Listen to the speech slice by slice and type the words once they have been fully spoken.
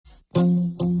Montana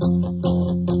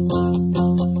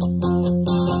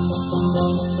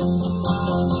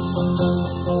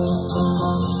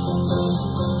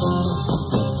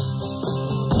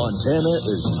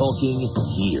is talking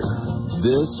here.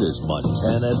 This is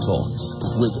Montana Talks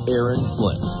with Aaron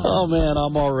Flint. Oh, man,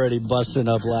 I'm already busting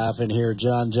up laughing here.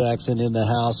 John Jackson in the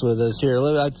house with us here.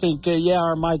 I think,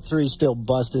 our mic 3 is still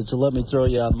busted, so let me throw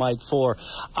you on mic 4.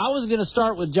 I was going to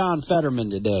start with John Fetterman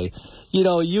today. You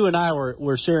know, you and I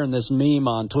were sharing this meme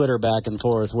on Twitter back and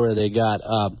forth where they got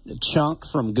Chunk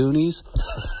from Goonies,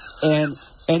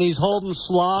 and he's holding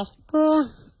Sloth.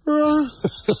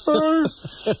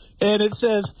 And it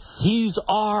says, he's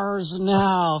ours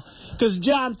now. Because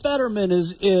John Fetterman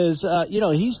is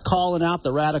he's calling out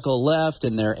the radical left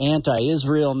and their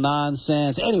anti-Israel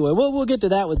nonsense. Anyway, we'll get to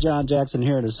that with John Jackson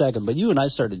here in a second. But you and I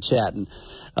started chatting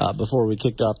before we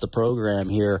kicked off the program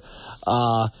here.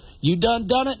 You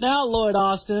done it now, Lloyd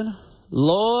Austin.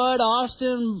 Lloyd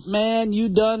Austin, man, you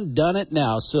done it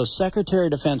now. So Secretary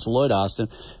of Defense Lloyd Austin,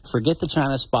 forget the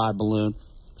China spy balloon.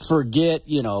 Forget,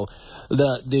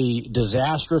 the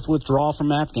disastrous withdrawal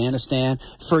from Afghanistan.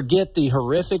 Forget the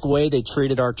horrific way they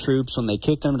treated our troops when they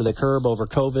kicked them to the curb over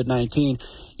COVID-19.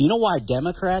 You know why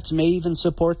Democrats may even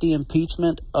support the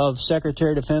impeachment of Secretary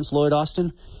of Defense Lloyd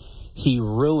Austin? He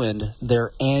ruined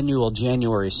their annual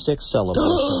January 6th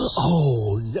celebrations.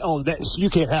 You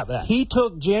can't have that. He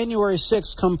took January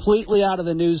 6th completely out of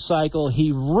the news cycle.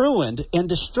 He ruined and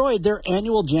destroyed their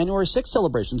annual January 6th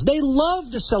celebrations. They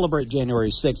love to celebrate January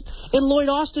 6th, and Lloyd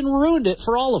Austin ruined it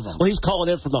for all of them. Well, he's calling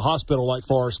in from the hospital like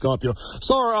Forrest Gump.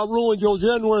 Sorry, I ruined your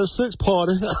January 6th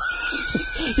party.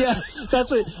 Yeah,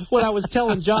 that's what I was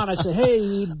telling John. I said,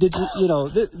 hey, did you,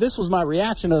 this was my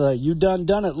reaction to the you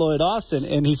done it, Lloyd Austin.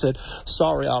 And he said,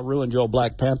 sorry, I ruined your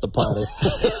Black Panther party.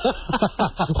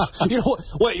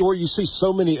 Where you see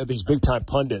so many of these big-time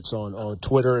pundits on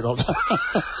Twitter and on,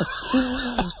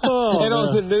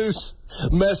 on the news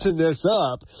messing this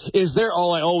up, is they're all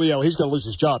like, he's going to lose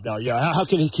his job now. Yeah, how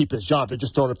can he keep his job? They're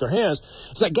just throwing up their hands.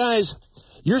 It's like, guys,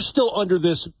 you're still under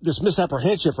this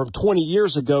misapprehension from 20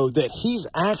 years ago that he's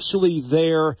actually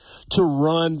there to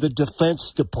run the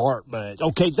Defense Department.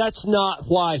 Okay, that's not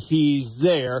why he's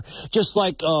there. Just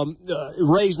like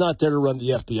Ray's not there to run the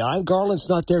FBI, and Garland's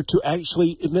not there to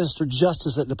actually administer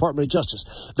justice at the Department of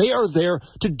Justice. They are there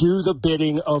to do the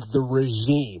bidding of the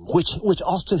regime, which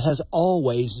Austin has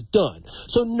always done.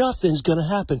 So nothing's going to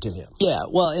happen to him. Yeah,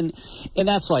 well, and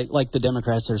that's like the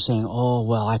Democrats are saying,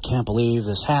 I can't believe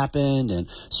this happened, and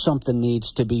something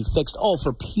needs to be fixed. Oh,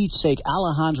 for Pete's sake,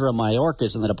 Alejandro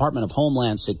Mayorkas in the Department of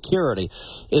Homeland Security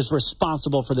is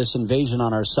responsible for this invasion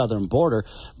on our southern border.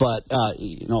 But,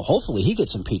 hopefully he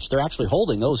gets impeached. They're actually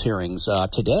holding those hearings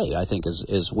today, I think,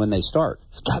 is when they start.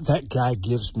 God, that guy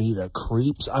gives me the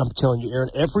creeps. I'm telling you, Aaron,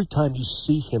 every time you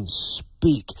see him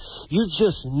speak, you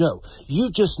just know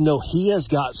he has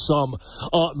got some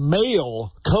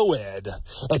male co-ed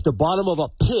at the bottom of a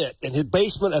pit in the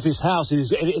basement of his house.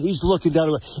 He's looking down.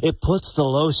 It puts the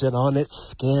lotion on its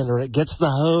skin, or it gets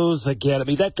the hose again. I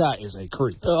mean, that guy is a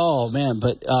creep. Oh, man.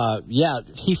 But,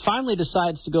 he finally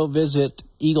decides to go visit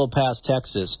Eagle Pass,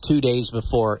 Texas, 2 days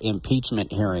before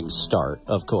impeachment hearings start,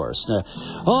 of course.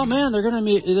 Man, they're going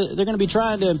to be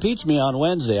trying to impeach me on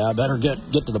Wednesday. I better get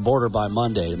to the border by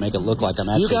Monday to make it look like I'm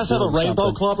actually doing something. You guys have a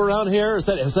rainbow club around here?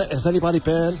 Has anybody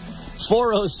been?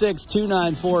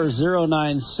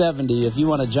 406-294-0970. If you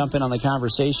want to jump in on the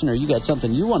conversation or you got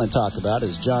something you want to talk about,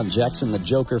 as John Jackson, the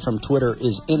Joker from Twitter,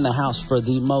 is in the house for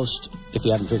the most, if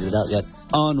you haven't figured it out yet,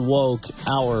 unwoke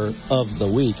hour of the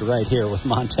week right here with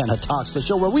Montana Talks, the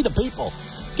show where we the people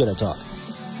get to talk.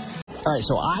 All right,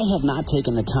 so I have not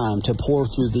taken the time to pour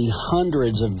through the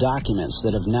hundreds of documents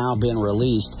that have now been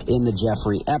released in the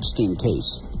Jeffrey Epstein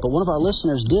case. But one of our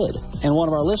listeners did, and one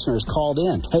of our listeners called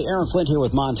in. Hey, Aaron Flint here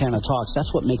with Montana Talks.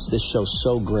 That's what makes this show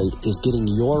so great, is getting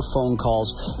your phone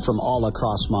calls from all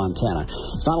across Montana.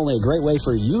 It's not only a great way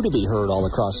for you to be heard all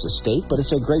across the state, but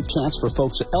it's a great chance for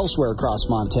folks elsewhere across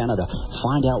Montana to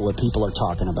find out what people are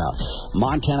talking about.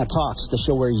 Montana Talks, the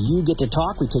show where you get to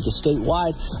talk. We take you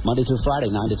statewide, Monday through Friday,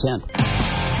 9 to 10.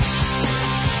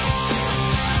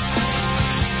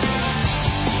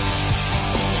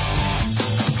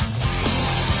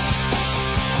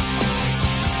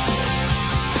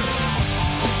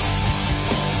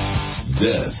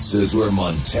 This is where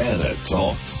Montana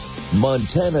talks.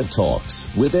 Montana Talks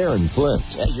with Aaron Flint.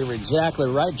 Yeah, you're exactly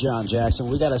right, John Jackson.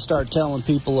 We got to start telling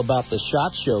people about the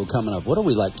SHOT Show coming up. What are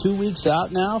we, like 2 weeks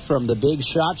out now from the big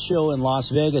SHOT Show in Las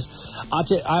Vegas? I'll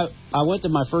tell you, I went to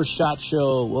my first SHOT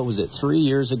Show, 3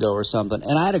 years ago or something,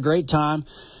 and I had a great time.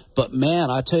 But, man,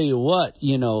 I tell you what,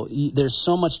 there's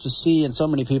so much to see and so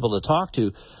many people to talk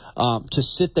to. to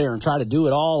sit there and try to do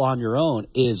it all on your own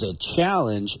is a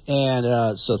challenge.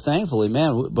 And so thankfully,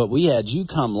 man, but we had you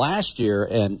come last year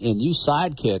and you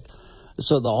sidekick.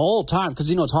 So the whole time, because,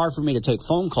 it's hard for me to take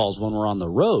phone calls when we're on the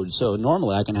road. So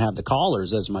normally I can have the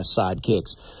callers as my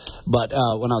sidekicks. But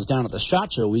when I was down at the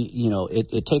SHOT Show,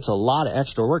 it takes a lot of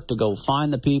extra work to go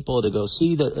find the people, to go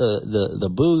see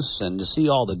the booths and to see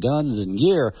all the guns and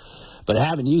gear. But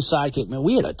having you sidekick, man,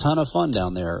 we had a ton of fun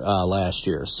down there last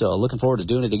year. So looking forward to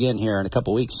doing it again here in a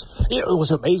couple weeks. It was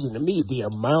amazing to me, the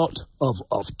amount of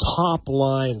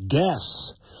top-line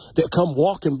guests that come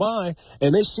walking by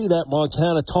and they see that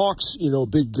Montana Talks,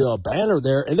 big banner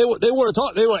there, and they want to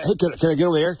talk. They want, hey, can I get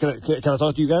over there? Can I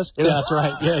talk to you guys? Yeah, that's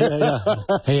right.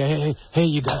 Yeah. Hey,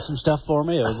 you got some stuff for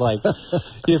me? It was like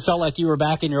you felt like you were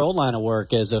back in your old line of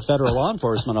work as a federal law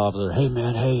enforcement officer. Hey,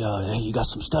 man. Hey, you got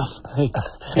some stuff? Hey,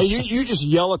 you just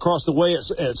yell across the way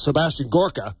at Sebastian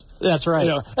Gorka. That's right.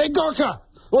 Hey, Gorka.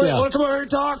 Want to come over here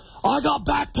and talk? I got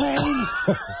back pain.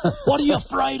 What are you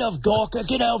afraid of, Gorka?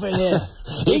 Get over here.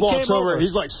 He walks over.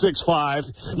 He's like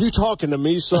 6'5". You talking to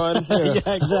me, son? Yeah,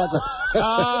 exactly.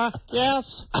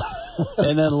 Yes.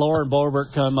 And then Lauren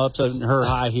Boebert come up in her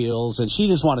high heels, and she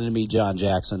just wanted to meet John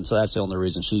Jackson, so that's the only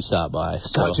reason she stopped by.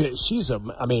 So. God, she's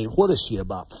what is she,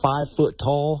 about 5 foot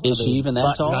tall? Is she even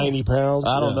that tall? 90 pounds?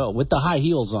 I don't know. With the high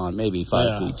heels on, maybe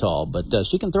 5 feet tall, but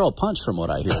she can throw a punch from what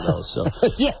I hear, though. So.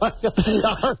 Yeah,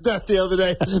 I heard that the other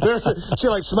day. She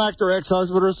smacked her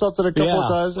ex-husband or something a couple of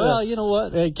times. Well, you know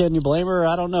what? Can you blame her?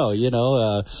 I don't know.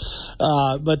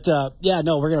 But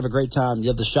we're gonna have a great time. You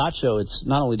have the SHOT Show. It's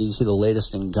not only do you see the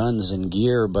latest in guns and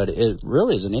gear, but it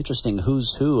really is an interesting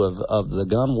who's who of the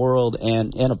gun world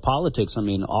and of politics. I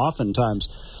mean,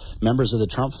 oftentimes members of the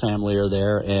Trump family are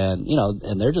there, and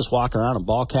they're just walking around in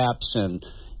ball caps and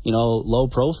low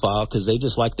profile because they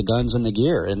just like the guns and the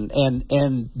gear. And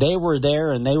they were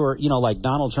there, and they were, like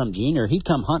Donald Trump Jr., he'd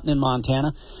come hunting in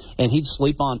Montana, and he'd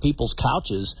sleep on people's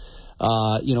couches,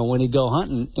 when he'd go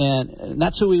hunting. And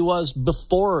that's who he was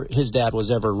before his dad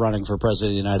was ever running for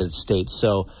president of the United States.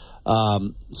 So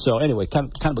anyway,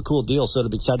 kind of a cool deal. So it'll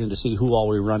be exciting to see who all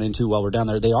we run into while we're down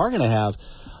there. They are going to have...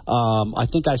 I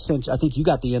think you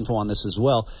got the info on this as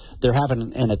well. They're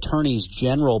having an attorneys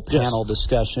general panel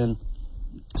discussion.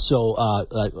 So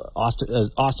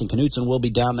Austin Knudsen will be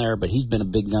down there, but he's been a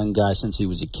big gun guy since he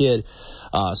was a kid.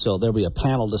 So there'll be a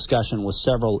panel discussion with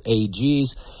several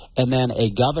AGs, and then a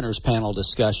governor's panel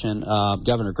discussion.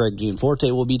 Governor Greg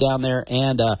Gianforte will be down there,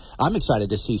 and I'm excited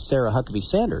to see Sarah Huckabee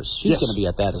Sanders. She's going to be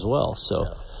at that as well.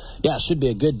 So, yeah, it should be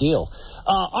a good deal.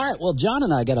 All right, well, John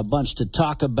and I got a bunch to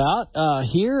talk about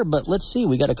here, but let's see.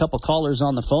 We got a couple callers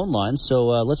on the phone line, so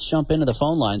let's jump into the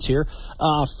phone lines here.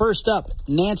 First up,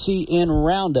 Nancy in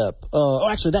Roundup.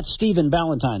 Actually, that's Steve in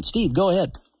Ballantyne. Steve, go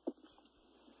ahead.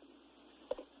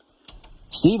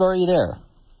 Steve, are you there?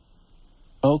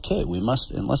 Okay, we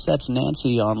must, unless that's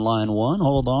Nancy on line one.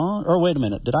 Hold on. Or wait a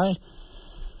minute,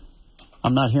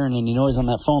 I'm not hearing any noise on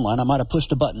that phone line. I might have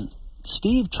pushed a button.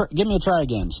 Steve, give me a try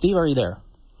again. Steve, are you there?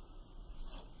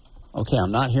 Okay,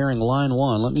 I'm not hearing line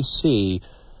one. Let me see.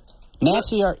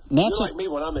 Nancy, You're like me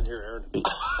when I'm in here, Aaron.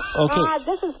 Okay.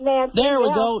 This is Nancy. There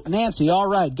we go, Nancy. All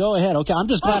right, go ahead. Okay, I'm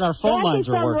just glad our phone lines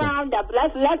are working. Roundup.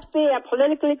 Let's be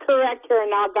politically correct here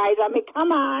now, guys. I mean,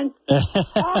 come on.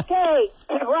 Okay.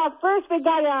 Well, first we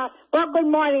got good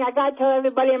morning. I got to tell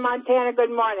everybody in Montana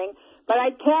good morning. But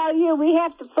I tell you, we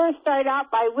have to first start out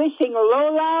by wishing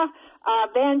Lola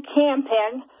Van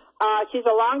Campen. She's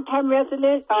a longtime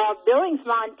resident of Billings,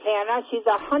 Montana. She's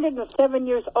 107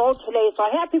 years old today. So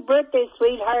happy birthday,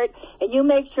 sweetheart. And you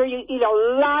make sure you eat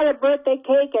a lot of birthday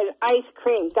cake and ice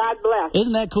cream. God bless.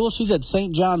 Isn't that cool? She's at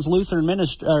St. John's Lutheran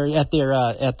Ministry, or at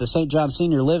the St. John's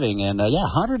Senior Living. And,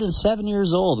 107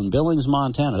 years old in Billings,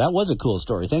 Montana. That was a cool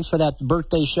story. Thanks for that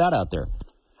birthday shout out there.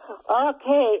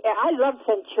 Okay, I love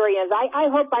centurions.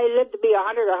 I hope I live to be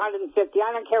 100 or 150.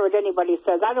 I don't care what anybody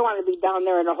says. I don't want to be down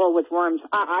there in a hole with worms.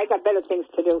 I got better things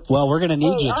to do. Well, we're going to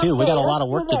need you, too. We got a lot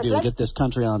of work to do to get this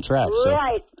country on track. So.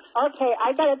 Right. Okay,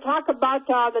 I got to talk about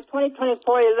the 2024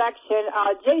 election.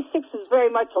 J6 is very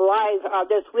much alive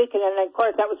this weekend, and, of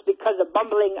course, that was because of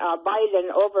bumbling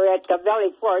Biden over at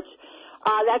Valley Forge.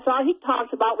 That's all he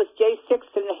talked about was J6,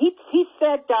 and he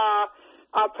said...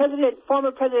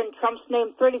 former President Trump's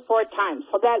name 34 times.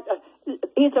 So that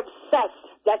he's obsessed.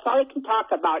 That's all he can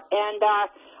talk about. And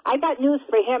I got news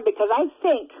for him because I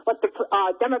think what the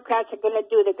Democrats are going to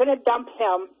do, they're going to dump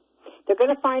him. They're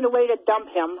going to find a way to dump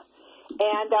him,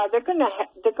 and their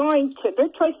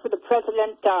choice for the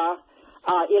president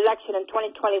election in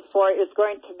 2024 is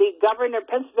going to be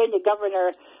Pennsylvania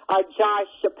Governor Josh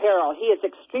Shapiro. He is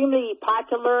extremely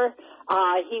popular.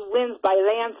 He wins by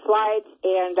landslides,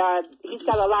 and he's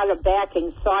got a lot of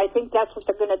backing. So I think that's what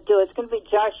they're going to do. It's going to be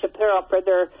Josh Shapiro for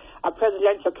their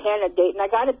presidential candidate. And I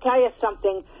got to tell you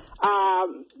something.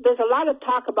 There's a lot of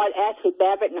talk about Ashley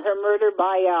Babbitt and her murder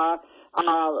by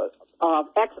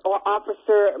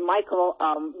ex-officer Michael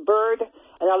Byrd.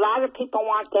 And a lot of people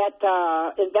want that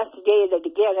investigated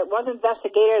again. It was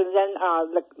investigated, and then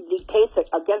the case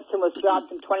against him was dropped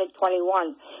in 2021.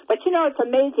 But, it's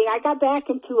amazing. I got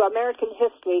back into American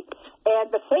history,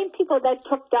 and the same people that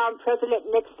took down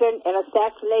President Nixon and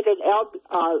assassinated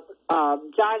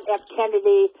John F.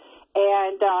 Kennedy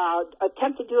and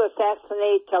attempted to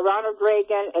assassinate Ronald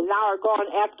Reagan and now are going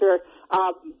after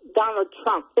Donald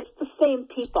Trump. It's the same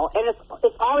people, and it's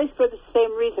always for the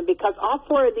same reason, because all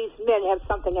four of these men have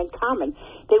something in common.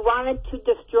 They wanted to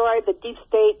destroy the deep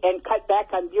state and cut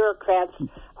back on bureaucrats.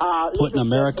 Putting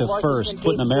America first.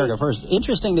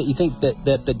 Interesting that you think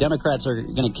that the Democrats are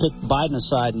going to kick Biden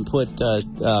aside and put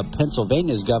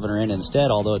Pennsylvania's governor in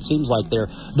instead, although it seems like they're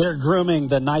grooming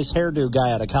the nice hairdo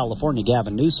guy out of California,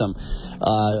 Gavin Newsom,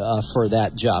 for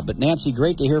that job. But Nancy,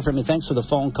 great to hear from you. Thanks for the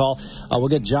phone call. We'll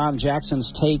get John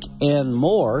Jackson's take and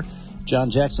more.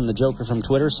 John Jackson, the Joker from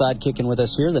Twitter, sidekicking with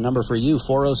us here. The number for you,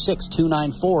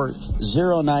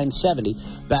 406-294-0970.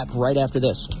 Back right after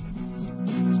this.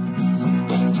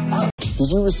 Did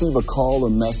you receive a call or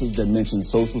message that mentioned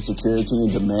Social Security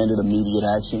and demanded immediate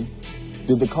action?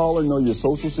 Did the caller know your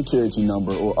Social Security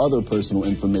number or other personal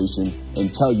information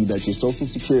and tell you that your Social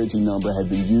Security number had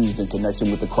been used in connection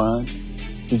with a crime?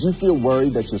 Did you feel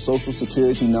worried that your Social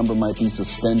Security number might be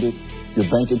suspended, your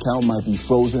bank account might be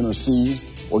frozen or seized,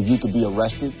 or you could be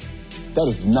arrested? That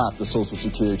is not the Social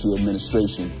Security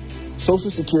Administration.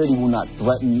 Social Security will not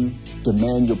threaten you,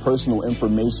 demand your personal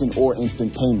information, or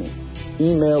instant payment.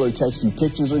 Email or text you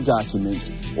pictures or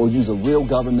documents, or use a real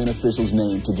government official's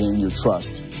name to gain your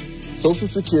trust. Social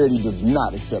Security does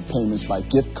not accept payments by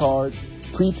gift card,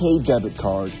 prepaid debit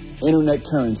card, internet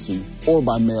currency, or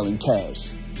by mailing cash.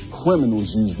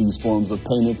 Criminals use these forms of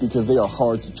payment because they are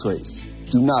hard to trace.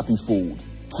 Do not be fooled.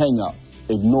 Hang up.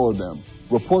 Ignore them.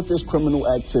 Report this criminal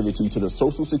activity to the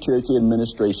Social Security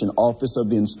Administration Office of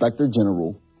the Inspector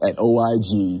General at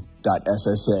oig.ssa.gov.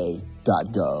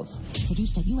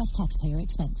 Produced at U.S. taxpayer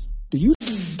expense. Do you?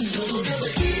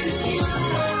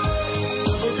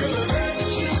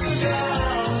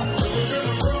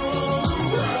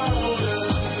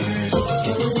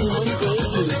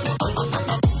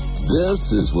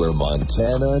 This is where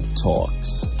Montana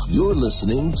talks. You're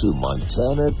listening to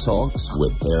Montana Talks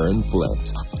with Aaron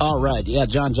Flint. All right. Yeah,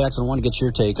 John Jackson, I want to get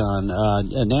your take on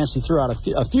Nancy threw out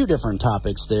a few different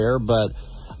topics there, but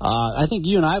I think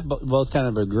you and I both kind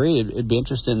of agree. It'd be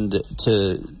interesting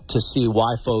to see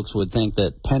why folks would think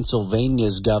that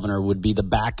Pennsylvania's governor would be the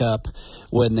backup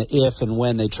if and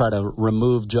when they try to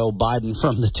remove Joe Biden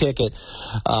from the ticket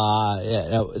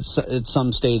at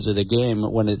some stage of the game,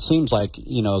 when it seems like,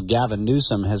 Gavin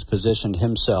Newsom has positioned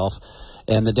himself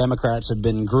and the Democrats have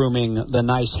been grooming the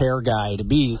nice hair guy to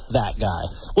be that guy.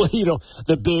 Well,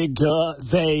 the big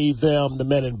they, them, the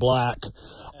men in black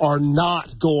are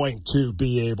not going to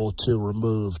be able to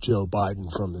remove Joe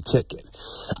Biden from the ticket.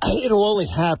 It'll only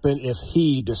happen if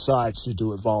he decides to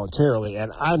do it voluntarily.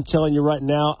 And I'm telling you right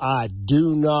now, I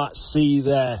do not see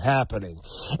that happening.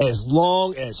 As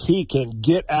long as he can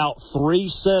get out 3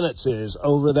 sentences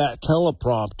over that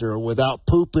teleprompter without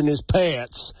pooping his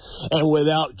pants and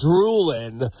without drooling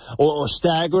or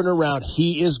staggering around,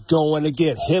 he is going to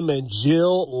get. Him and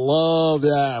Jill love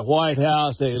that White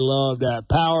House. They love that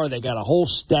power. They got a whole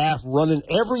staff running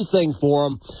everything for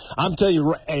him. I'm telling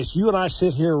you, as you and I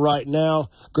sit here right now,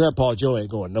 Grandpa Joe ain't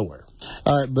going nowhere.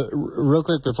 All right, but real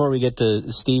quick before we get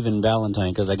to Stephen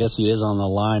Valentine, because I guess he is on the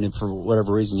line, and for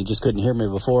whatever reason you just couldn't hear me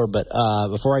before, but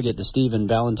before I get to Stephen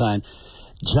Valentine,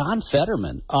 John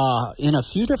Fetterman, in a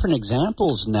few different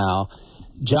examples now,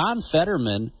 John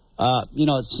Fetterman,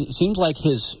 it seems like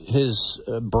his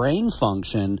brain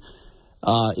function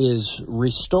is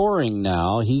restoring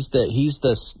now. He's the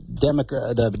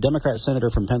Democrat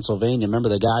senator from Pennsylvania. Remember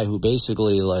the guy who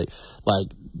basically like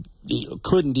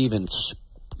couldn't even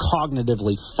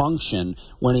cognitively function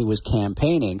when he was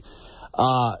campaigning.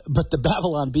 But the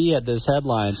Babylon Bee had this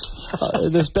headline.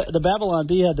 The Babylon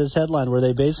Bee had this headline where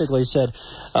they basically said,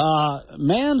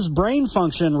 "Man's brain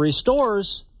function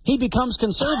restores he becomes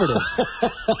conservative.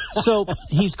 So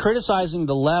he's criticizing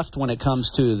the left when it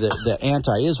comes to the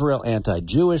anti-Israel,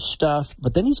 anti-Jewish stuff,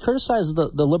 but then he's criticized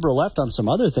the liberal left on some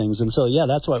other things. And so, yeah,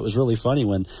 that's why it was really funny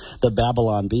when the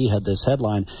Babylon Bee had this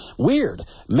headline, "Weird,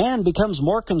 man becomes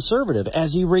more conservative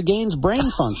as he regains brain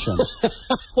function."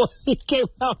 Well, he came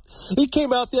out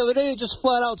the other day and just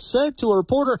flat out said to a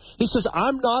reporter, he says,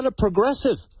 "I'm not a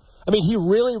progressive." I mean, he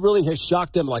really, really has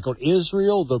shocked them, like on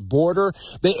Israel, the border.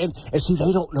 And see,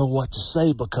 they don't know what to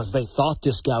say because they thought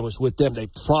this guy was with them. They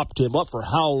propped him up for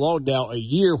how long now? A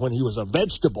year when he was a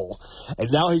vegetable.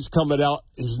 And now he's coming out.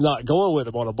 He's not going with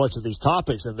them on a bunch of these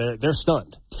topics, and they're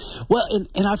stunned. Well,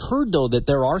 and I've heard, though, that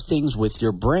there are things with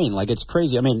your brain. Like, it's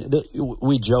crazy. I mean,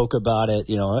 we joke about it.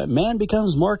 You know, man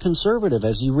becomes more conservative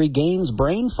as he regains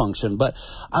brain function. But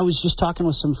I was just talking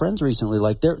with some friends recently.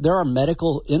 Like, there are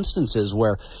medical instances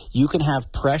where you can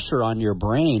have pressure on your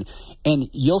brain, and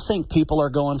you'll think people are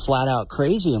going flat out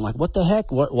crazy. And like, what the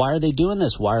heck? Why are they doing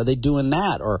this? Why are they doing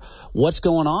that? Or what's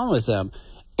going on with them?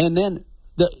 And then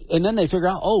they figure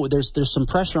out, oh, there's some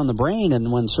pressure on the brain,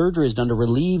 and when surgery is done to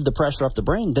relieve the pressure off the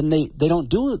brain, then they don't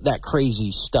do that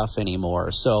crazy stuff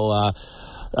anymore. So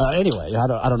anyway, I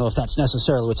don't know if that's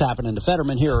necessarily what's happening to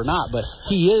Fetterman here or not, but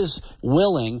he is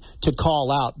willing to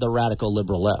call out the radical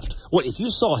liberal left. Well, if you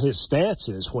saw his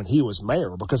stances when he was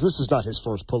mayor, because this is not his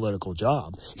first political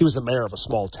job, he was the mayor of a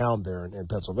small town there in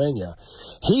Pennsylvania,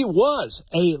 he was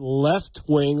a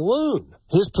left-wing loon.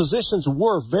 His positions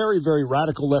were very, very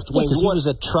radical left-wing. Because he was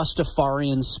a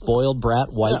Trustafarian, spoiled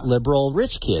brat, white liberal,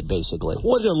 rich kid, basically.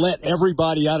 Wanted to let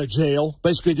everybody out of jail.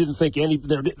 Basically didn't think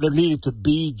there needed to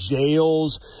be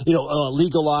jails,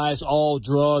 legalize all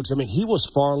drugs. I mean, he was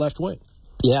far left-wing.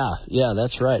 Yeah,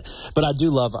 that's right. But I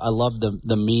love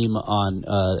the meme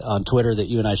on Twitter that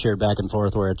you and I shared back and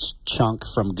forth, where it's Chunk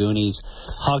from Goonies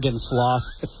hugging Sloth.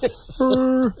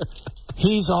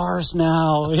 He's ours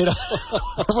now,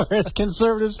 where it's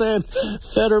conservative saying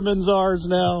Fetterman's ours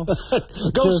now.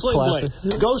 Go Sling Blade.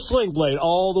 Go Sling Blade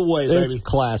all the way, baby. It's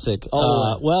classic.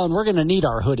 Well, and we're going to need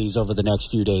our hoodies over the next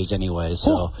few days anyway,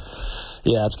 so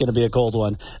yeah, it's going to be a cold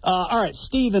one. All right,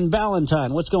 Stephen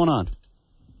Ballantyne, what's going on?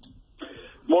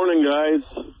 Morning, guys.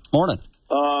 Morning.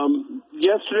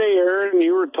 Yesterday, Aaron,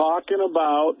 you were talking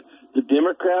about the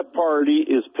Democrat Party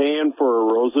is paying for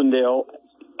a Rosendale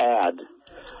ad.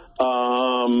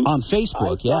 On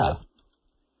Facebook, yeah.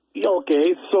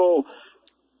 Okay, so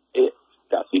isn't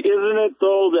it,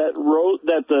 though,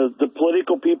 that the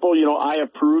political people, I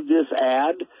approve this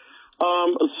ad?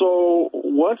 So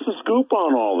what's the scoop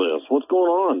on all this? What's going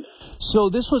on? So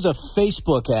this was a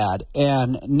Facebook ad,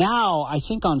 and now I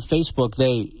think on Facebook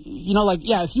they,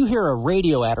 if you hear a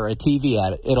radio ad or a TV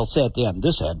ad, it'll say at the end,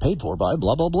 this ad paid for by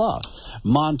blah, blah, blah.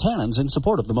 Montanans in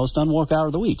support of the most unwoke hour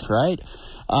of the week, right?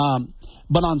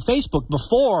 But on Facebook,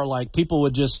 before, people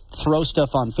would just throw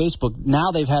stuff on Facebook.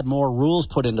 Now they've had more rules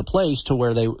put into place to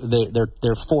where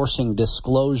they're forcing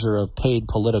disclosure of paid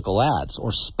political ads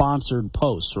or sponsored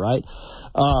posts, right?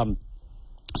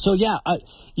 So yeah,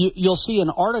 you'll see an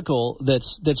article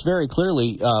that's very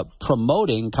clearly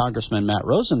promoting Congressman Matt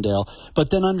Rosendale, but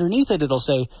then underneath it it'll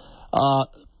say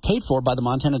paid for by the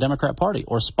Montana Democrat Party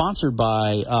or sponsored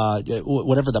by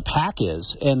whatever the PAC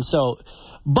is, and so,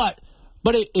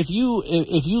 But if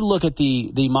you look at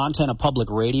the Montana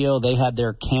Public Radio, they had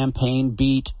their campaign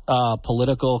beat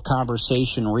political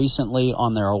conversation recently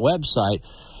on their website,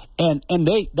 and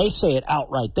they say it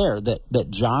outright there that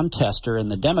Jon Tester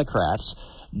and the Democrats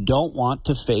don't want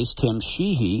to face Tim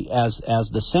Sheehy as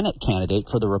the Senate candidate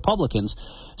for the Republicans.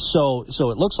 So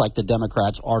it looks like the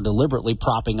Democrats are deliberately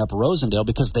propping up Rosendale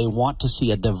because they want to see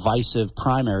a divisive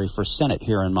primary for Senate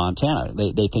here in Montana.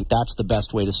 They think that's the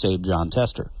best way to save Jon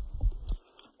Tester.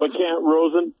 But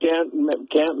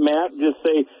can't Matt just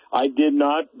say, I did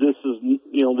not, this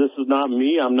is not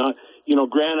me, I'm not,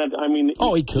 granted, I mean.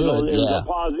 Oh, he could, it's a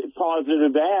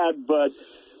positive ad, but,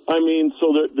 I mean,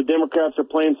 so the Democrats are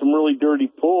playing some really dirty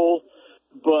pool,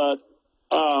 but,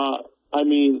 I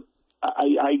mean,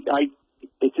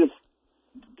 it's just,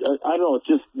 I don't know, it's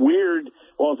just weird.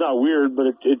 Well, it's not weird, but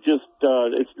it just,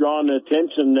 it's drawn the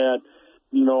attention that,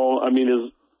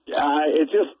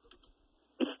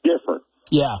 it's different.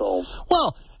 Yeah. So.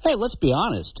 Well, hey, let's be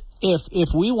honest.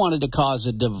 If we wanted to cause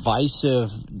a divisive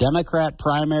Democrat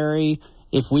primary,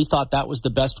 if we thought that was the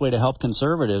best way to help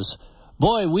conservatives,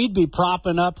 boy, we'd be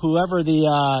propping up whoever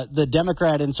the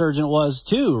Democrat insurgent was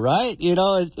too, right?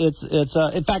 It's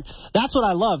in fact, that's what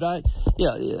I loved.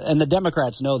 And the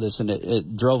Democrats know this, and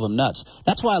it drove them nuts.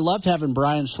 That's why I loved having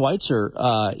Brian Schweitzer,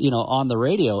 on the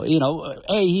radio.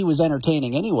 He was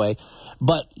entertaining anyway,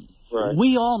 but right.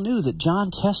 We all knew that Jon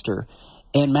Tester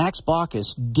And Max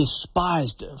Baucus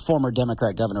despised former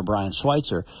Democrat Governor Brian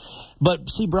Schweitzer. But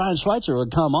see, Brian Schweitzer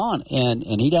would come on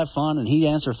and he'd have fun and he'd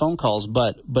answer phone calls.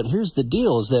 But here's the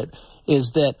deal: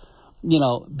 is that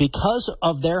because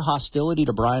of their hostility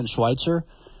to Brian Schweitzer,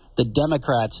 the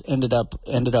Democrats ended up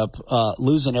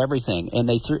losing everything, and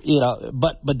they threw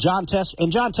But John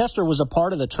Tester was a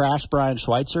part of the trash Brian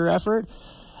Schweitzer effort.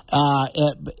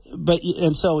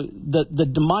 So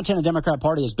the Montana Democrat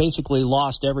Party has basically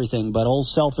lost everything, but old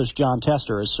selfish John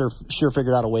Tester has sure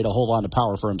figured out a way to hold on to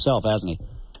power for himself, hasn't he?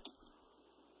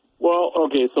 Well,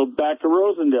 okay, so back to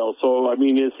Rosendale. So, I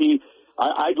mean, is he –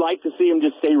 I'd like to see him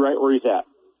just stay right where he's at.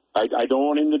 I don't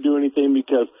want him to do anything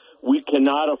because we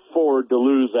cannot afford to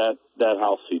lose that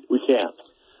House seat. We can't.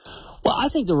 Well, I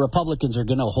think the Republicans are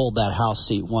going to hold that House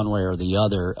seat one way or the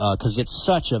other because it's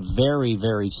such a very,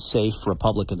 very safe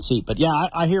Republican seat. But, yeah,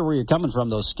 I hear where you're coming from,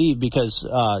 though, Steve, because,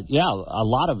 a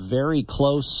lot of very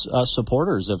close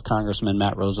supporters of Congressman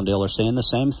Matt Rosendale are saying the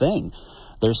same thing.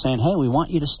 They're saying, hey, we want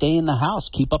you to stay in the House,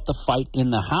 keep up the fight in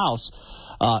the House.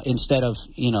 Instead of,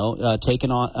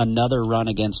 taking on another run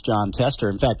against John Tester.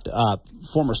 In fact,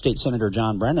 former State Senator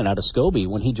John Brennan out of Scobie,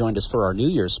 when he joined us for our New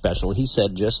Year's special, he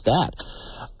said just that.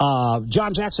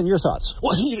 John Jackson, your thoughts?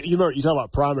 Well, you talk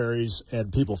about primaries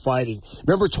and people fighting.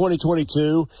 Remember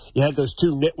 2022? You had those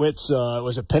two nitwits.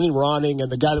 Was it Penny Ronning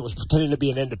and the guy that was pretending to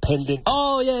be an independent?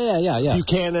 Oh, yeah.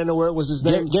 Buchanan, or what was his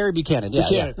name? Gary Buchanan. Yeah,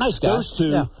 Buchanan. Yeah. Nice guy. Those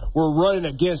two were running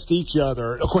against each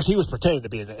other. Of course, he was pretending to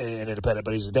be an independent,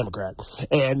 but he's a Democrat.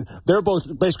 And they're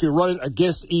both basically running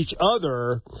against each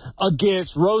other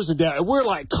against Rosendale. And we're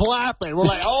like clapping. We're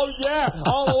like, oh, yeah,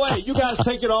 all the way. You guys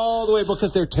take it all the way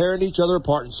because they're tearing each other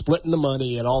apart and splitting the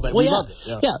money and all that. Well, we love it.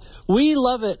 Yeah, we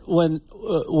love it when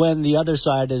the other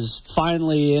side is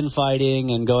finally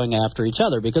infighting and going after each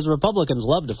other because Republicans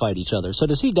love to fight each other. So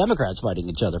to see Democrats fighting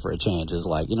each other for a change is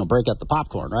like, break out the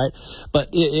popcorn, right?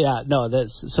 But,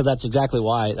 that's exactly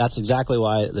why. That's exactly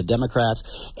why the Democrats,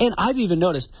 and I've even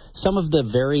noticed some of the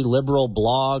very liberal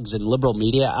blogs and liberal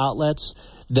media outlets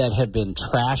that have been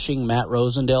trashing Matt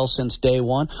Rosendale since day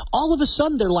one, all of a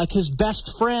sudden they're like his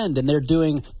best friend and they're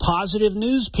doing positive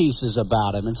news pieces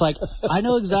about him. It's like, I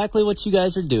know exactly what you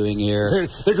guys are doing here.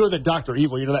 They're doing the Dr.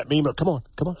 Evil, that meme. Come on.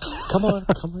 Come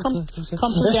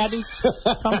to daddy.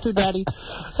 Come to daddy.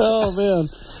 Oh, man.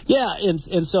 Yeah,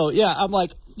 and so, I'm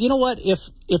like, you know what? If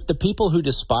the people who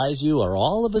despise you are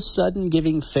all of a sudden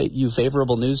giving you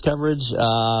favorable news coverage,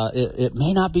 it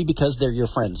may not be because they're your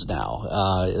friends now.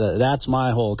 That's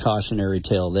my whole cautionary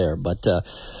tale there. But Congressman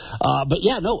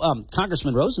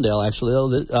Rosendale actually,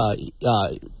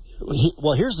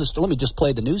 here's this. Let me just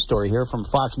play the news story here from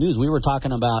Fox News. We were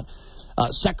talking about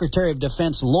Secretary of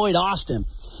Defense Lloyd Austin.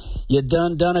 You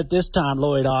done it this time,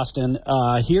 Lloyd Austin.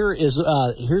 Here's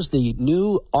the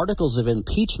new articles of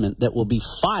impeachment that will be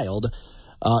filed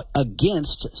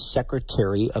against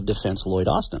Secretary of Defense Lloyd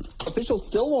Austin. Officials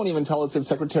still won't even tell us if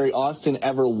Secretary Austin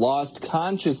ever lost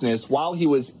consciousness while he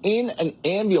was in an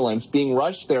ambulance being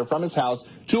rushed there from his house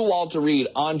to Walter Reed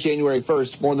on January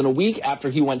 1st, more than a week after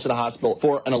he went to the hospital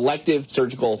for an elective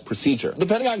surgical procedure. The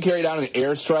Pentagon carried out an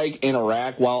airstrike in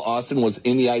Iraq while Austin was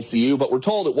in the ICU, but we're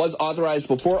told it was authorized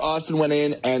before Austin went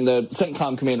in and the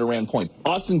CENTCOM commander ran point.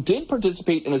 Austin did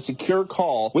participate in a secure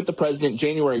call with the president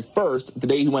January 1st, the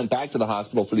day he went back to the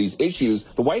hospital for these issues.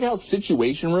 The White House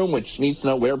Situation Room, which needs to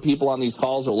know where people on these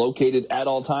calls are located at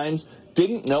all times,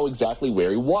 didn't know exactly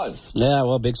where he was. Yeah,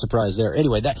 well, big surprise there.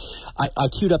 Anyway, I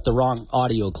queued up the wrong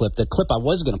audio clip. The clip I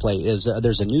was going to play is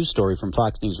there's a news story from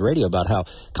Fox News Radio about how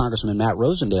Congressman Matt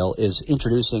Rosendale is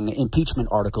introducing impeachment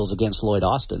articles against Lloyd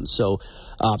Austin. So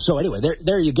anyway,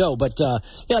 there you go. But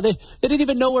they didn't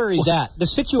even know where he's at. The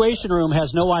Situation Room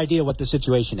has no idea what the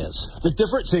situation is. The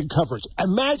difference in coverage.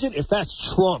 Imagine if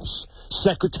that's Trump's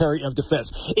Secretary of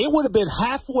Defense. It would have been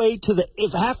halfway to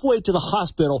the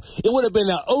hospital. It would have been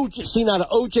scene out of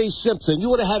O.J. Simpson. You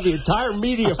would have had the entire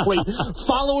media fleet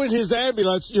following his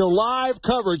ambulance, live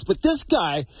coverage. But this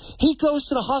guy, he goes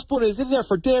to the hospital and is in there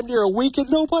for damn near a week, and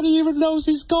nobody even knows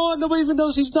he's gone. Nobody even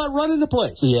knows he's not running the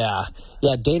place. Yeah.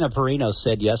 Dana Perino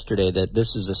said yesterday that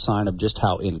this is a sign of just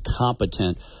how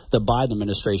incompetent the Biden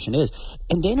administration is.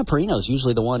 And Dana Perino is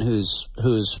usually the one who's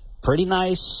pretty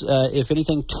nice, if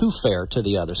anything, too fair to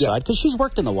the other side, because she's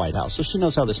worked in the White House, so she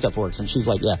knows how this stuff works. And she's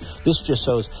like, this just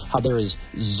shows how there is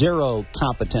zero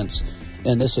competence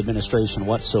in this administration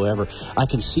whatsoever. I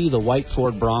can see the white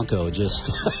Ford Bronco just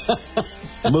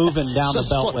moving down the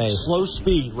Beltway. Slow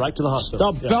speed, right to the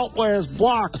hospital. The Beltway is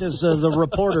blocked as the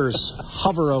reporters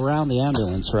hover around the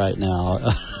ambulance right now.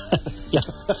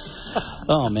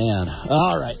 Oh, man.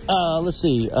 All right. Let's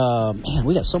see. Man,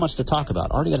 we got so much to talk about.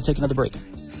 Already got to take another break.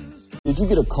 Did you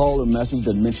get a call or message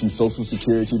that mentioned Social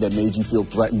Security that made you feel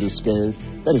threatened or scared?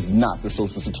 That is not the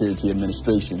Social Security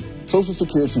Administration. Social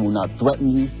Security will not threaten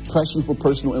you, press you for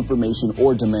personal information,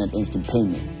 or demand instant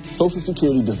payment. Social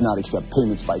Security does not accept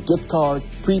payments by gift card,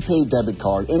 prepaid debit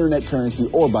card, internet currency,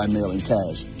 or by mailing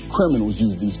cash. Criminals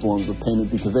use these forms of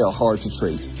payment because they are hard to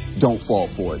trace. Don't fall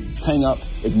for it. Hang up,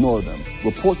 ignore them.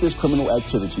 Report this criminal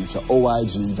activity to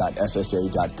oig.ssa.gov.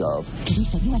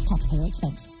 Produced at U.S. taxpayer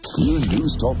expense. Your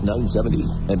News Talk 970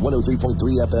 and 103.3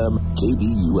 FM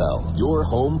KBUL. Your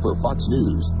home for Fox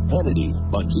News, Hannity,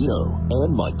 Bongino,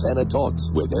 and Montana Talks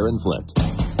with Aaron Flint.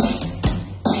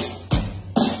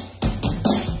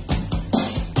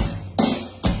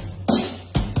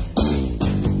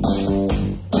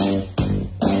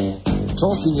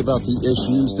 Talking about the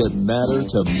issues that matter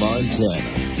to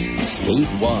Montana,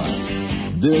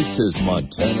 statewide. This is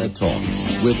Montana Talks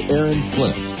with Aaron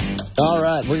Flint. All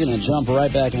right, we're going to jump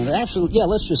right back into actually,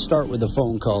 let's just start with the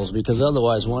phone calls, because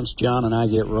otherwise, once John and I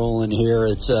get rolling here,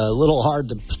 it's a little hard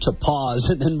to pause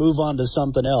and then move on to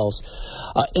something else.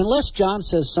 Unless John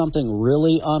says something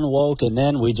really unwoke, and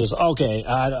then we just, I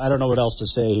don't know what else to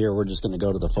say here. We're just going to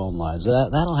go to the phone lines.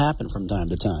 That'll happen from time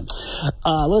to time.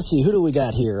 Let's see, who do we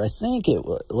got here? I think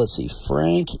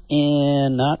Frank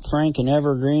in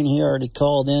Evergreen. He already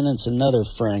called in. It's another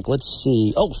Frank. Let's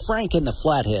see. Oh, Frank in the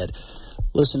Flathead.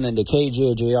 Listening to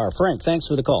KJJR. Frank, thanks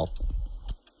for the call.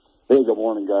 Hey, good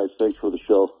morning, guys. Thanks for the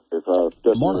show. If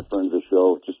definitely friends of the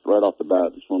show, just right off the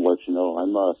bat, just want to let you know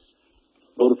I'm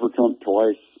voted for Trump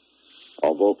twice.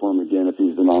 I'll vote for him again if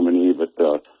he's the nominee. But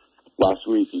last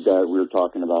week, we were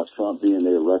talking about Trump being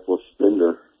a reckless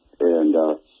spender, and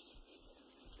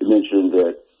he mentioned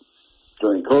that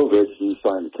during COVID he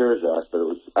signed the CARES Act, but it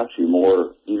was actually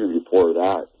more even before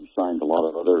that. He signed a lot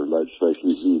of other legislation.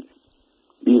 He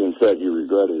even said he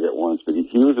regretted it once, but he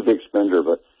was a big spender.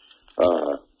 But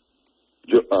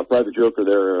Private Joker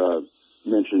there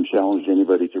mentioned challenged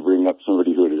anybody to bring up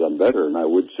somebody who had done better, and I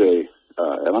would say,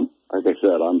 and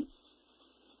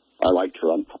I like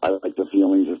Trump. I like the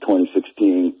feelings of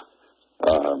 2016,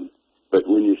 but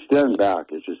when you stand back,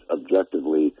 it's just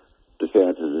objectively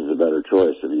DeSantis is a better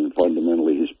choice. I mean,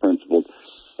 fundamentally, he's principled,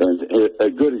 and a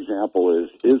good example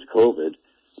is COVID,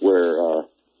 where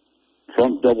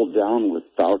Trump doubled down with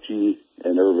Fauci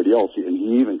and everybody else, and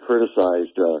he even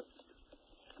criticized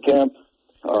Kemp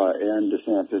and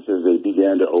DeSantis as they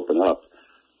began to open up.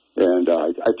 And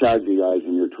I tagged you guys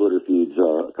in your Twitter feeds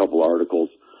a couple articles.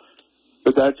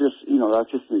 But that's just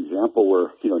an example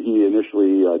where, he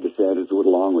initially DeSantis went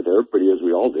along with everybody, as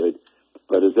we all did.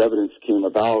 But as evidence came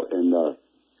about, and,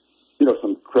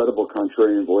 some credible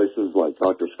contrarian voices like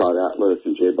Dr. Scott Atlas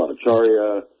and Jay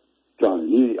Bhattacharya, John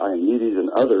Ioannidis, and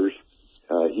others,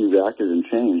 he reacted and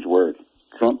changed, where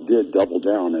Trump did double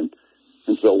down. And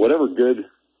so whatever good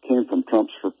came from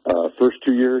Trump's first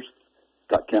 2 years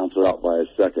got canceled out by his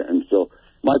second. And so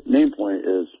my main point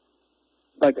is,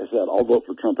 like I said, I'll vote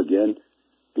for Trump again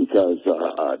because,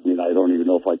 I don't even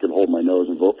know if I could hold my nose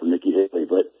and vote for Nikki Haley.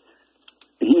 But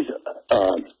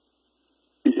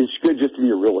it's good just to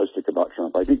be realistic about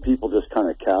Trump. I think people just kind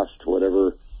of cast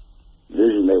whatever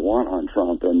vision they want on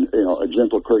Trump. And, a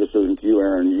gentle criticism to you,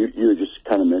 Aaron, you just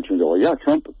kind of mentioned,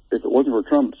 Trump, if it wasn't for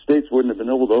Trump, states wouldn't have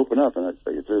been able to open up. And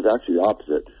it's actually the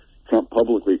opposite. Trump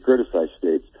publicly criticized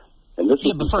states. And this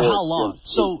but for how long?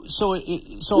 So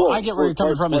I get where you're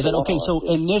coming from. Is that okay? So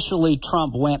initially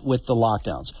Trump went with the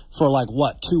lockdowns for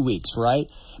 2 weeks, right?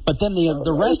 But then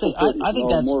the rest,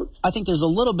 I think there's a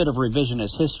little bit of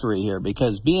revisionist history here,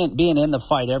 because being in the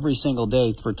fight every single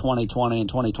day for 2020 and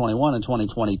 2021 and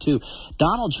 2022,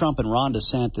 Donald Trump and Ron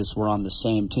DeSantis were on the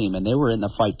same team, and they were in the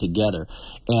fight together,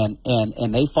 and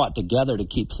they fought together to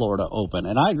keep Florida open.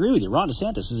 And I agree with you. Ron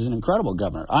DeSantis is an incredible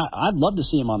governor. I'd love to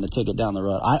see him on the ticket down the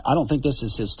road. I don't think this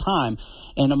is his time,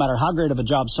 and no matter how great of a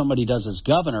job somebody does as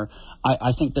governor,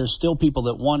 I think there's still people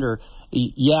that wonder,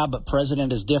 but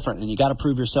president is different, and you got to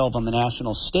prove yourself on the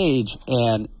national stage.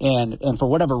 And for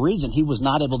whatever reason, he was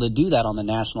not able to do that on the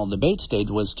national debate stage,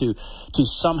 was to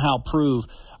somehow prove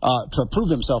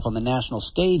himself on the national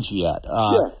stage yet.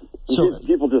 So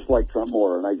people just like Trump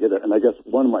more, and I get it. And I guess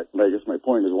my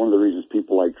point is, one of the reasons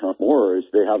people like Trump more is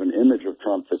they have an image of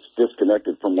Trump that's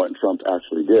disconnected from what Trump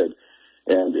actually did.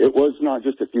 And it was not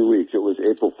just a few weeks; it was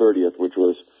April 30th, which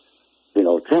was,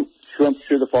 Trump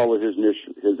should have followed his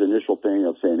initial thing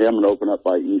of saying, hey, I'm going to open up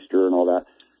by Easter and all that.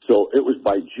 So it was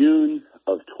by June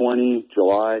of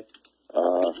July,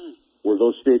 where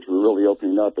those states were really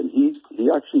opening up, and he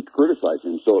actually criticized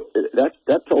him. So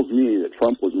that tells me that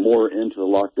Trump was more into the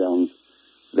lockdowns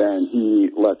than he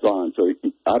lets on. So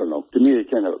I don't know. To me, it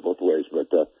can't have it both ways. But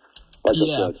like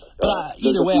I said. But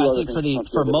either way, I think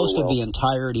for most of the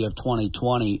entirety of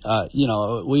 2020,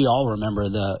 we all remember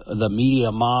the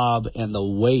media mob and the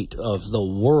weight of the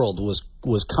world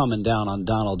was coming down on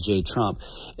Donald J. Trump,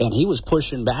 and he was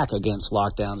pushing back against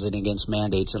lockdowns and against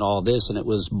mandates and all this, and it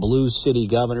was blue city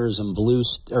governors and blue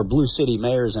city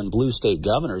mayors and blue state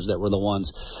governors that were the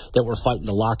ones that were fighting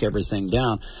to lock everything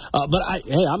down. But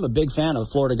I'm a big fan of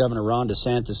Florida Governor Ron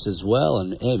DeSantis as well,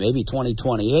 and maybe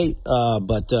 2028,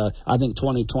 but I think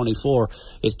 2024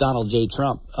 it's Donald J.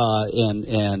 Trump,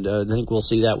 and I think we'll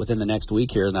see that within the next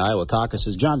week here in the Iowa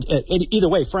caucuses. John, either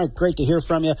way, Frank, great to hear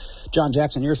from you. John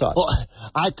Jackson, your thoughts? Well,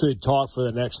 I could talk for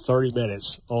the next 30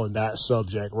 minutes on that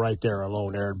subject right there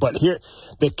alone, Aaron. But here,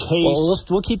 the case... Well,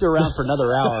 we'll keep you around for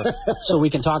another hour so we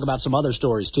can talk about some other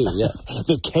stories, too. Yeah.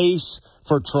 The case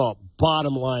for Trump,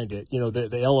 bottom lined it,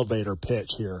 the elevator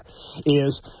pitch here,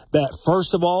 is that,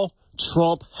 first of all,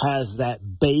 Trump has that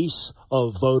base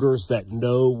of voters that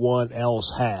no one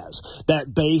else has.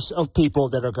 That base of people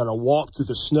that are going to walk through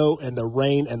the snow and the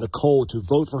rain and the cold to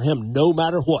vote for him no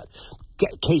matter what.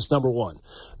 Case number one.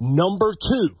 Number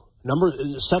two,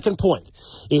 second point,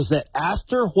 is that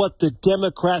after what the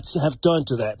Democrats have done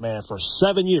to that man for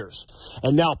 7 years,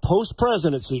 and now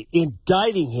post-presidency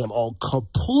indicting him on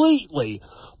completely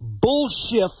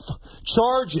bullshit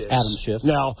charges. Adam Schiff.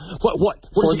 Now, what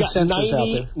has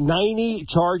he got? 90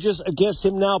 charges against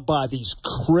him now by these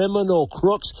criminal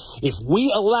crooks. If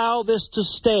we allow this to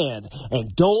stand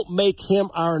and don't make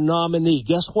him our nominee,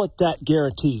 guess what that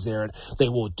guarantees, Aaron? They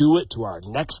will do it to our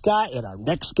next guy and our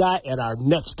next guy and our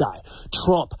next guy.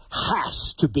 Trump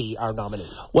has to be our nominee.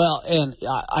 Well, and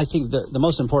I think the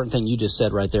most important thing you just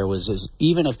said right there is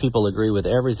even if people agree with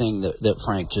everything that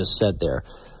Frank just said there,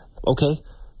 okay,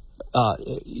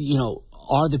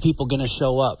 are the people going to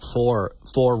show up for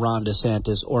Ron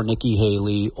DeSantis or Nikki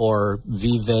Haley or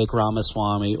Vivek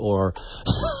Ramaswamy or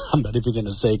I'm not even going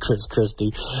to say Chris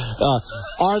Christie?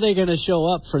 Are they going to show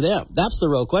up for them? That's the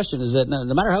real question. Is that no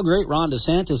matter how great Ron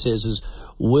DeSantis is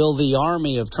will the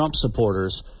army of Trump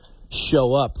supporters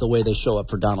show up the way they show up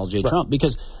for Donald J. Trump?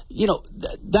 Because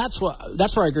that's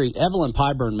where I agree. Evelyn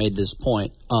Pyburn made this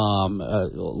point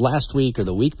last week or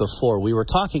the week before. We were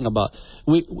talking about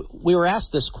we were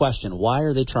asked this question: why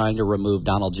are they trying to remove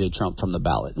Donald J. Trump from the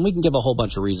ballot? And we can give a whole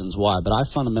bunch of reasons why, but I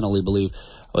fundamentally believe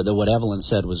that what Evelyn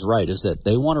said was right: is that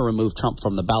they want to remove Trump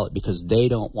from the ballot because they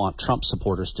don't want Trump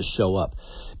supporters to show up.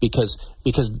 Because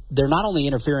they're not only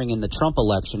interfering in the Trump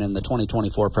election and the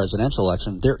 2024 presidential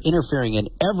election, they're interfering in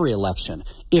every election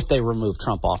if they remove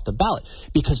Trump off the ballot.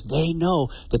 Because they know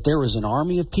that there is an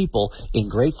army of people in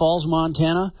Great Falls,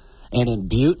 Montana, and in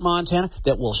Butte, Montana,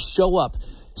 that will show up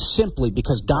simply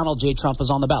because Donald J. Trump is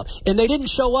on the ballot. And they didn't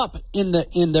show up in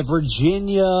the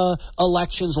Virginia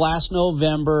elections last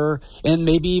November and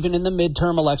maybe even in the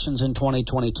midterm elections in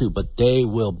 2022, but they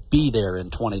will be there in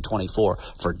 2024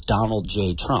 for Donald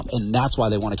J. Trump. And that's why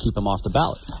they want to keep him off the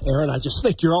ballot. Aaron, I just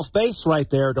think you're off base right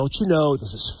there. Don't you know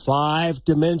this is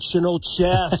 5-dimensional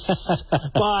chess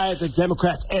by the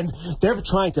Democrats, and they're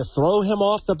trying to throw him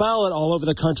off the ballot all over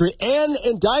the country and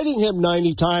indicting him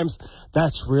 90 times.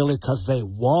 That's really because they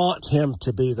want him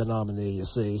to be the nominee, you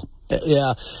see.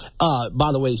 Yeah.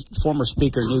 By the way, former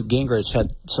Speaker Newt Gingrich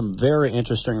had some very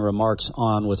interesting remarks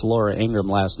on with Laura Ingraham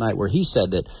last night, where he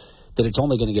said that it's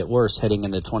only going to get worse heading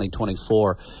into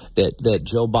 2024, that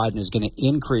Joe Biden is going to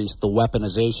increase the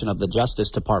weaponization of the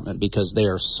Justice Department because they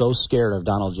are so scared of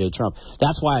Donald J. Trump.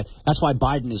 That's why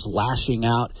Biden is lashing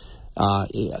out.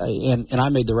 And I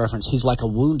made the reference, he's like a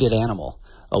wounded animal.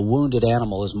 A wounded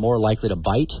animal is more likely to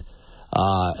bite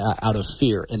out of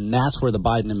fear, and that's where the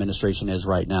Biden administration is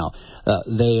right now.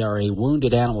 They are a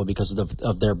wounded animal because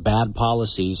of their bad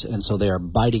policies, and so they are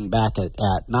biting back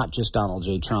at not just Donald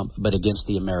J. Trump, but against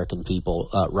the American people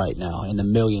right now and the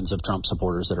millions of Trump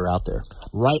supporters that are out there.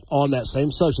 Right on that same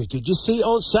subject, did you see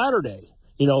on Saturday?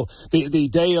 The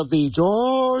day of the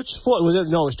George Floyd,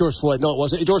 it's George Floyd. No, it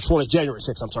wasn't. George Floyd, January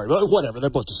 6th, I'm sorry. But whatever,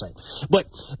 they're both the same. But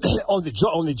on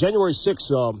the January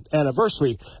 6th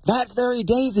anniversary, that very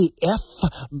day, the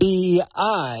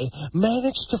FBI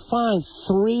managed to find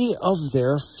 3 of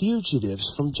their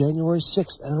fugitives from January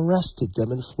 6th and arrested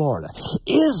them in Florida.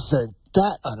 Isn't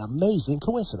that an amazing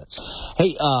coincidence?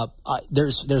 Hey,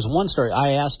 there's one story.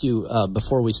 I asked you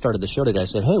before we started the show today, I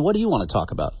said, hey, what do you want to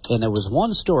talk about? And there was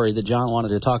one story that John wanted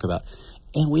to talk about,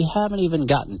 and we haven't even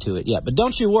gotten to it yet. But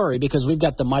don't you worry, because we've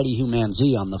got the mighty Human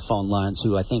Z on the phone lines,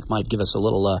 who I think might give us a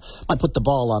little, might put the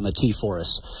ball on the tee for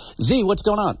us. Z, what's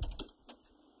going on?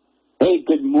 Hey,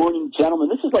 good morning, gentlemen.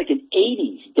 This is like an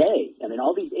 80s day. I mean,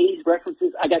 all these 80s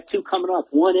references. I got 2 coming up.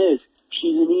 One is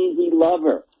She's an Easy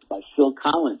Lover by Phil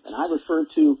Collins, and I refer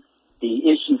to the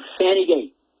issue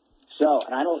Fannygate. So,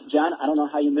 and I don't know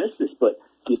how you missed this, but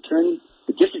the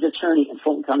district attorney in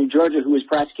Fulton County, Georgia, who is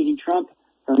prosecuting Trump,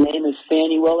 her name is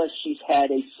Fannie Willis. She's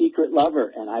had a secret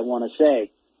lover, and I want to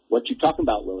say, what you talking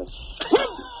about, Willis?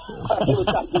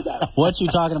 What you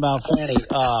talking about, Fannie?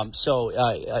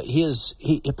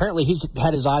 He apparently he's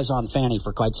had his eyes on Fannie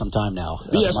for quite some time now.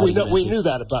 Yes, we knew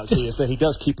that about Zias, that he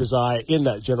does keep his eye in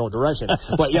that general direction.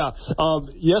 But yeah,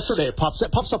 yesterday it pops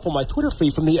up on my Twitter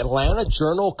feed from the Atlanta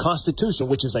Journal-Constitution,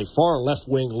 which is a far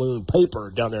left-wing loon paper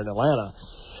down there in Atlanta,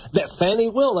 that Fannie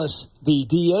Willis, the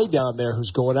DA down there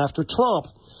who's going after Trump,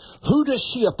 who does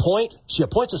she appoint? She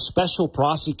appoints a special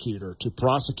prosecutor to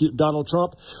prosecute Donald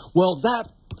Trump. Well,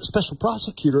 that special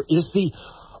prosecutor is the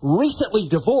recently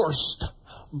divorced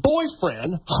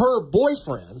boyfriend, her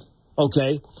boyfriend,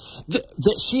 okay,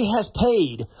 that she has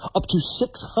paid up to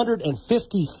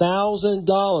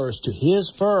 $650,000 to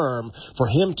his firm for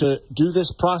him to do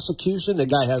this prosecution. The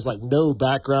guy has like no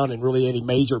background in really any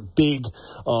major big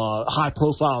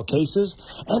high-profile cases.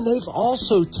 And they've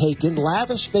also taken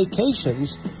lavish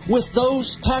vacations with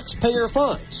those taxpayer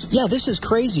funds. Yeah, this is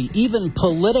crazy. Even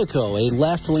Politico, a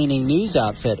left-leaning news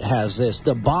outfit, has this.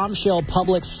 The bombshell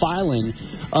public filing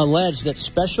alleged that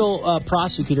special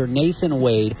prosecutor Nathan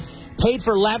Wade paid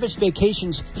for lavish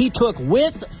vacations he took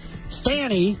with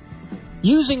Fannie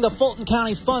using the Fulton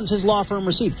County funds his law firm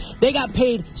received. They got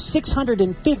paid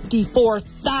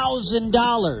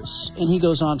 $654,000, and he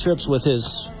goes on trips with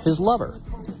his lover.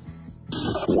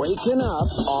 Waking up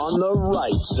on the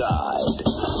right side.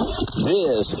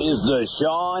 This is the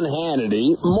Sean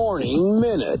Hannity Morning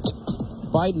Minute.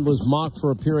 Biden was mocked for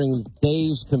appearing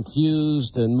dazed,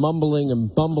 confused, and mumbling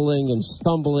and bumbling and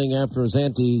stumbling after his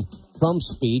anti-Trump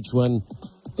speech when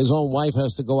his own wife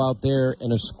has to go out there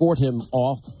and escort him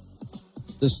off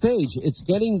the stage. It's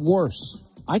getting worse.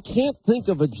 I can't think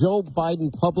of a Joe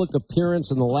Biden public appearance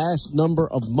in the last number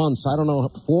of months, I don't know,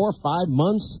 4 or 5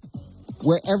 months,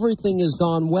 where everything has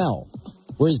gone well,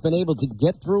 where he's been able to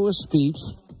get through a speech,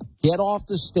 get off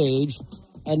the stage,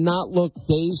 and not look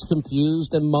dazed,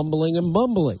 confused, and mumbling and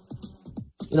bumbling.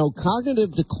 You know,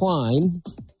 cognitive decline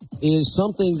is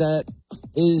something that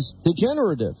is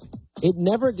degenerative. It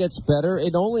never gets better.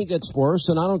 It only gets worse,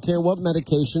 and I don't care what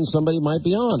medication somebody might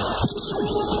be on.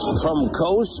 From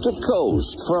coast to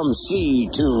coast, from sea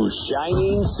to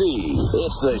shining sea,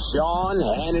 it's the Sean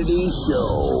Hannity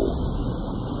Show.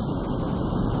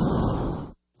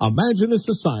 Imagine a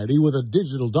society with a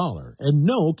digital dollar and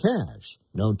no cash.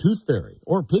 No tooth fairy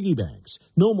or piggy banks.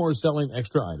 No more selling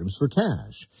extra items for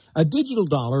cash. A digital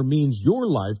dollar means your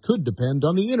life could depend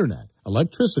on the internet,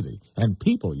 electricity, and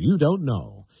people you don't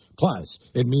know. Plus,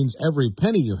 it means every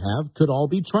penny you have could all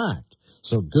be tracked.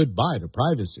 So goodbye to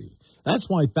privacy. That's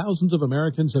why thousands of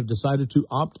Americans have decided to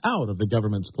opt out of the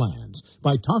government's plans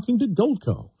by talking to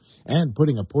Goldco and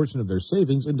putting a portion of their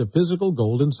savings into physical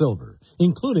gold and silver,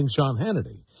 including Sean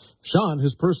Hannity. Sean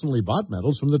has personally bought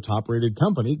metals from the top-rated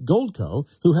company, Goldco,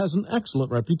 who has an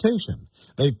excellent reputation.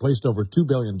 They've placed over $2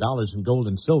 billion in gold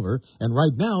and silver, and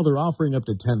right now they're offering up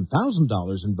to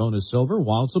 $10,000 in bonus silver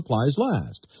while supplies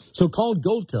last. So call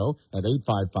Goldco at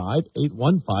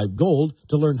 855-815-GOLD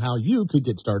to learn how you could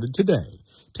get started today.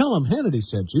 Tell them Hannity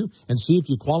sent you and see if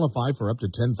you qualify for up to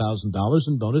 $10,000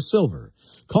 in bonus silver.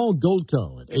 Call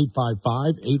Goldco at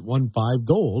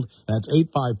 855-815-GOLD. That's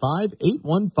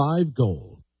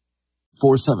 855-815-GOLD.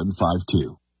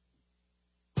 4752.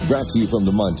 Brought to you from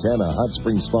the Montana Hot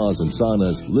Spring Spas and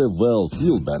Saunas Live Well,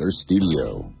 Feel Better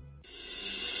studio.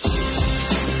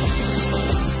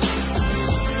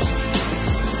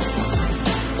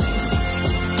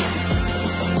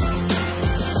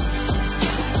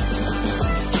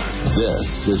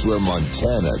 This is where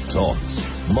Montana talks.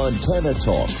 Montana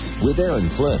Talks with Aaron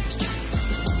Flint.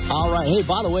 All right. Hey,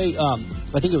 by the way,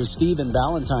 I think it was Stephen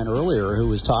Valentine earlier who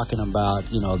was talking about,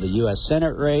 the U.S.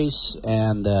 Senate race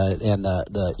and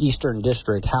the Eastern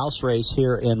District House race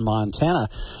here in Montana.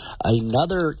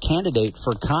 Another candidate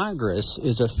for Congress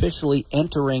is officially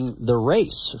entering the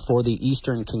race for the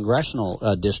Eastern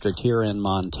Congressional District here in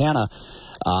Montana.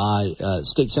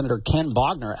 State Senator Ken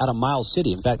Bogner out of Miles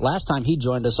City. In fact, last time he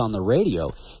joined us on the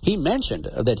radio, he mentioned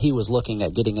that he was looking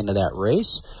at getting into that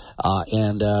race,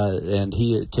 and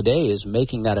he today is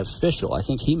making that official. I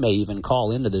think he may even call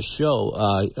into the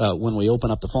show when we open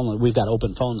up the phone line. We've got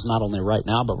open phones not only right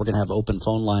now, but we're going to have open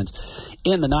phone lines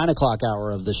in the 9 o'clock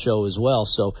hour of the show as well.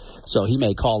 So he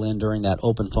may call in during that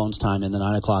open phones time in the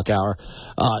 9 o'clock hour.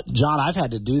 John, I've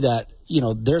had to do that.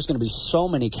 There's going to be so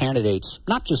many candidates,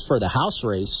 not just for the House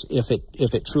race, if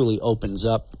it truly opens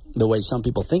up the way some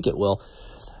people think it will.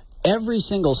 every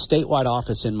single statewide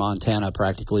office in Montana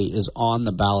practically is on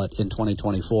the ballot in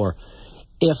 2024.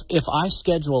 If I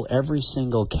schedule every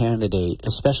single candidate,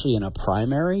 especially in a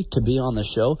primary, to be on the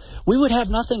show, we would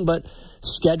have nothing but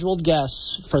scheduled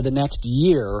guests for the next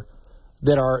year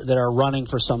that are running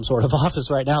for some sort of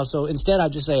office right now. So instead, I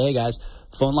just say, hey guys,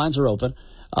 phone lines are open.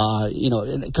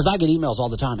 Because I get emails all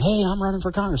the time. Hey, I'm running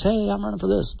for Congress. Hey, I'm running for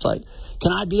this. It's like,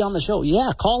 can I be on the show?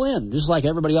 Yeah, call in, just like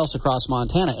everybody else across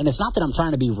Montana. And it's not that I'm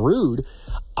trying to be rude.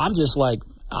 I'm just like,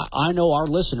 I know our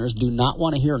listeners do not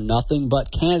want to hear nothing but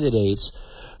candidates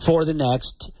for the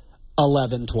next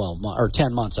 11, 12 months, or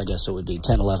 10 months, I guess it would be,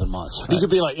 10, 11 months. Right? You could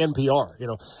be like NPR,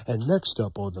 And next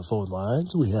up on the phone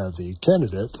lines, we have the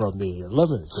candidate from the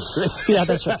 11th district. Yeah,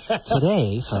 that's right.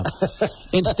 Today,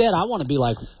 instead, I want to be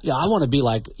like,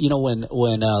 when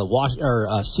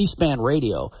C-SPAN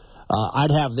radio,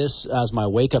 I'd have this as my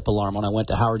wake-up alarm when I went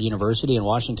to Howard University in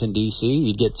Washington, D.C.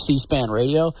 You'd get C-SPAN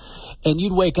radio, and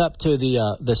you'd wake up to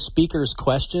the speaker's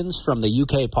questions from the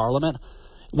UK Parliament.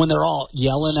 When they're all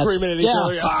yelling screaming at each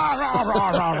other. Rah,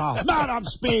 rah, rah, rah. Madam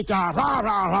Speaker, rah,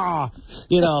 rah, rah.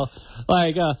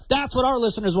 That's what our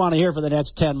listeners want to hear for the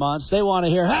next 10 months. They want to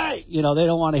hear, hey, they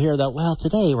don't want to hear that, well,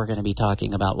 today we're going to be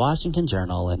talking about Washington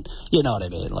Journal, and you know what I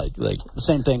mean, like the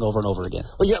same thing over and over again.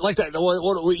 Well, yeah, like that.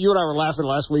 You and I were laughing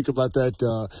last week about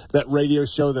that radio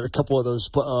show that a couple of those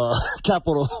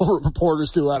Capitol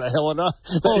reporters do out of Helena,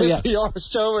 the NPR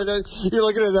show, and then you're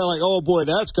looking at that like, oh boy,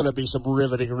 that's going to be some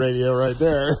riveting radio right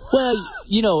there. Well,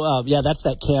 that's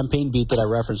that campaign beat that I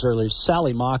referenced earlier.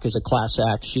 Sally Mock is a class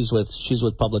act. She's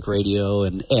with Public Radio,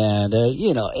 but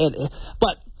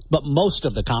most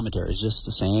of the commentary is just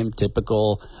the same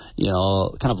typical,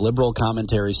 kind of liberal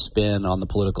commentary spin on the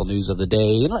political news of the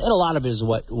day, and a lot of it is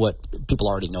what people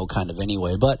already know kind of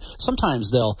anyway. But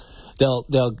sometimes they'll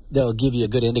give you a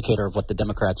good indicator of what the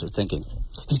Democrats are thinking.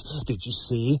 Did you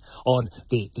see on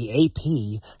the AP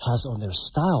has on their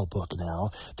style book now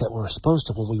that we're supposed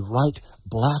to, when we write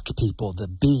black people, the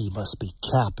B must be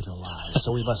capitalized.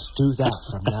 So we must do that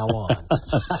from now on.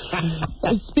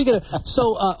 Speaking of,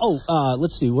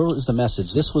 let's see, where was the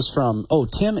message? This was from,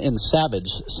 Tim in Savage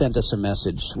sent us a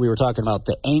message. We were talking about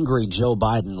the angry Joe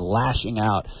Biden lashing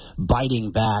out,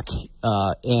 biting back.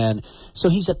 And so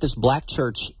he's at this black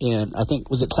church in, I think,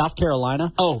 was it South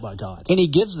Carolina? Oh, my God. And he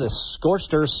gives this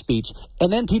scorched earth speech,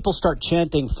 and then people start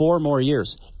chanting 4 more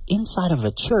years inside of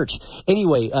a church.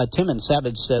 Anyway, Tim in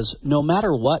Savage says, no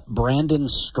matter what Brandon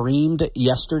screamed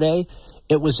yesterday,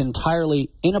 it was entirely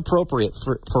inappropriate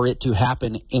for it to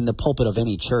happen in the pulpit of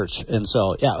any church. And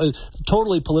so, a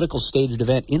totally political staged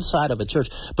event inside of a church.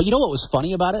 But you know what was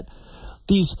funny about it?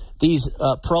 These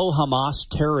pro-Hamas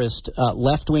terrorist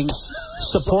left-wing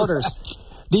supporters,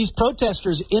 these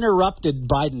protesters interrupted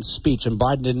Biden's speech, and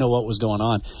Biden didn't know what was going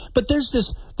on. But there's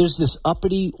this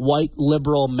uppity, white,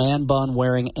 liberal,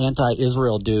 man-bun-wearing,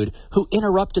 anti-Israel dude who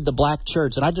interrupted the black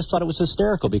church, and I just thought it was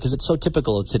hysterical because it's so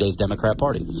typical of today's Democrat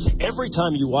Party. Every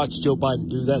time you watch Joe Biden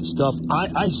do that stuff,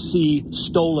 I see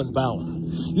stolen valor.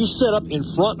 You sit up in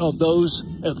front of those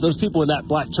people in that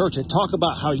black church and talk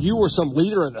about how you were some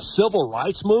leader in the civil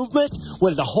rights movement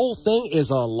when the whole thing is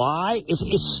a lie.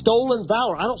 It's stolen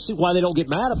valor. I don't see why they don't get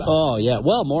mad about it. Oh, yeah.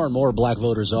 Well, more and more black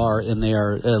voters are, and they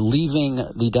are leaving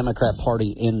the Democrat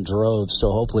Party in droves,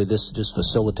 so hopefully this just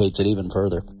facilitates it even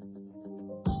further.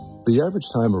 The average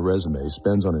time a resume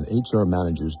spends on an HR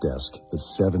manager's desk is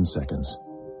 7 seconds,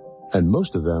 and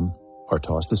most of them are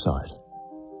tossed aside.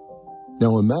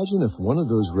 Now imagine if one of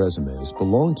those resumes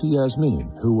belonged to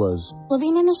Yasmin, who was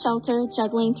living in a shelter,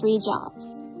 juggling 3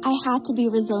 jobs. I had to be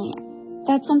resilient.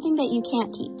 That's something that you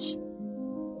can't teach.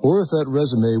 Or if that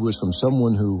resume was from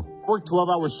someone who worked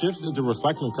 12-hour shifts at the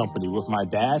recycling company with my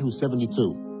dad, who's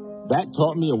 72. That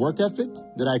taught me a work ethic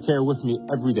that I carry with me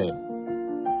every day.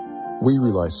 We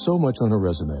rely so much on a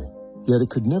resume, yet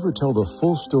it could never tell the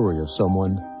full story of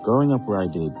someone. Growing up where I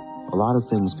did, a lot of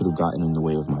things could have gotten in the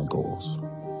way of my goals.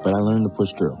 But I learned to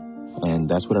push through, and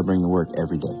that's what I bring to work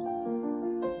every day.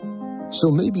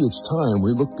 So maybe it's time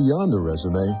we look beyond the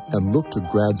resume and look to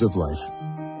Grads of Life.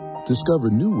 Discover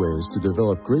new ways to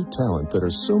develop great talent that are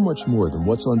so much more than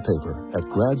what's on paper at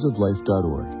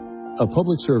gradsoflife.org. A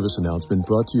public service announcement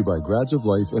brought to you by Grads of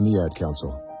Life and the Ad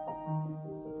Council.